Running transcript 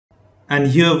And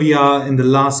here we are in the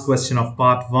last question of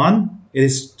part 1. It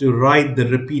is to write the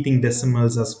repeating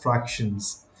decimals as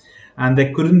fractions. And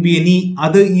there couldn't be any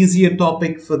other easier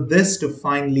topic for this to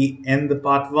finally end the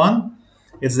part 1.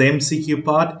 It's the MCQ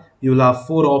part. You will have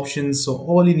 4 options, so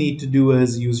all you need to do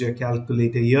is use your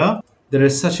calculator here. There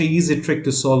is such an easy trick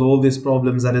to solve all these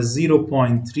problems, that is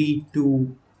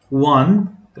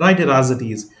 0.321. Write it as it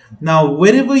is. Now,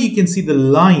 wherever you can see the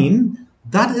line,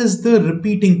 that is the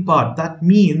repeating part. That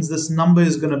means this number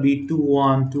is going to be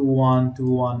 21, 21,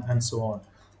 21, and so on.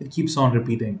 It keeps on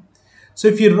repeating. So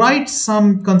if you write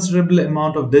some considerable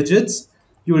amount of digits,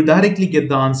 you will directly get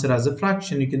the answer as a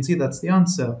fraction. You can see that's the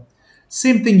answer.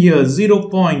 Same thing here,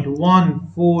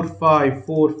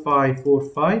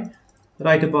 0.1454545.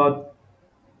 Write about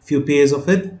few pairs of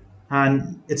it,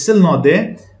 and it's still not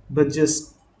there, but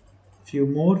just a few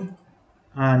more,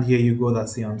 and here you go,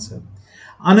 that's the answer.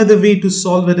 Another way to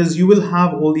solve it is you will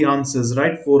have all the answers,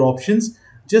 right? 4 options.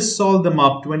 Just solve them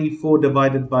up. 24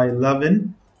 divided by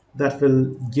 11, that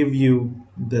will give you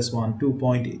this one,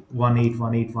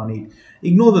 2.181818.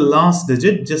 Ignore the last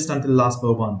digit just until last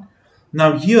bar 1.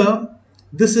 Now here,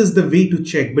 this is the way to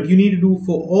check, but you need to do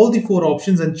for all the 4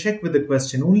 options and check with the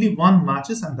question. Only one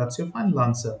matches and that's your final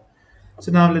answer.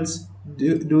 So now let's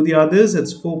do the others.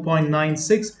 It's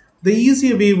 4.96. The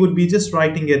easier way would be just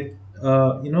writing it,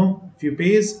 few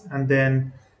pairs, and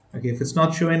then, okay, if it's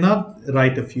not showing up,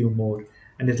 write a few more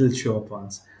and it'll show up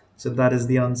once. So that is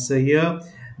the answer here.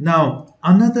 Now,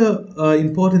 another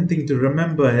important thing to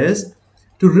remember is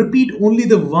to repeat only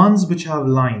the ones which have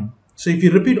line. So if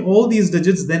you repeat all these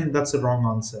digits, then that's the wrong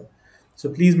answer. So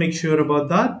please make sure about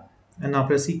that. And now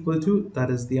press equal to,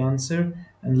 that is the answer.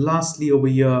 And lastly over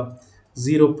here,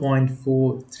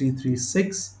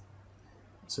 0.4336.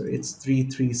 So it's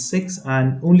 336,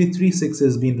 and only 3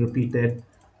 6's been repeated.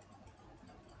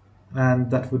 And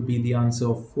that would be the answer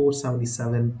of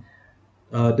 477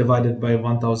 divided by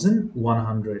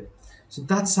 1100. So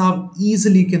that's how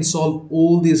easily you can solve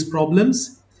all these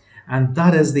problems. And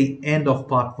that is the end of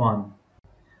part 1.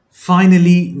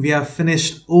 Finally, we have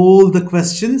finished all the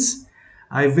questions.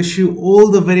 I wish you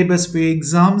all the very best for your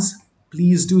exams.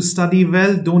 Please do study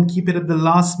well. Don't keep it at the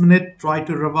last minute. Try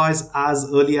to revise as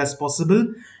early as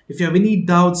possible. If you have any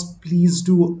doubts, please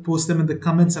do post them in the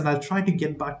comments and I'll try to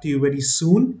get back to you very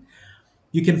soon.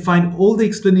 You can find all the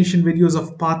explanation videos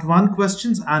of part 1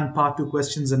 questions and part 2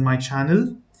 questions in my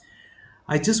channel.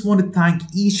 I just want to thank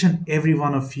each and every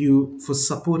one of you for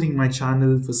supporting my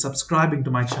channel, for subscribing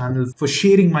to my channel, for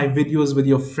sharing my videos with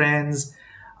your friends.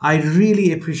 I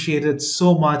really appreciate it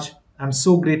so much. I'm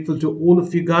so grateful to all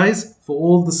of you guys for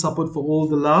all the support, for all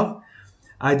the love.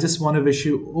 I just want to wish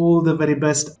you all the very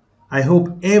best. I hope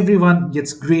everyone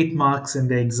gets great marks in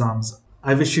their exams.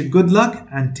 I wish you good luck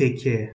and take care.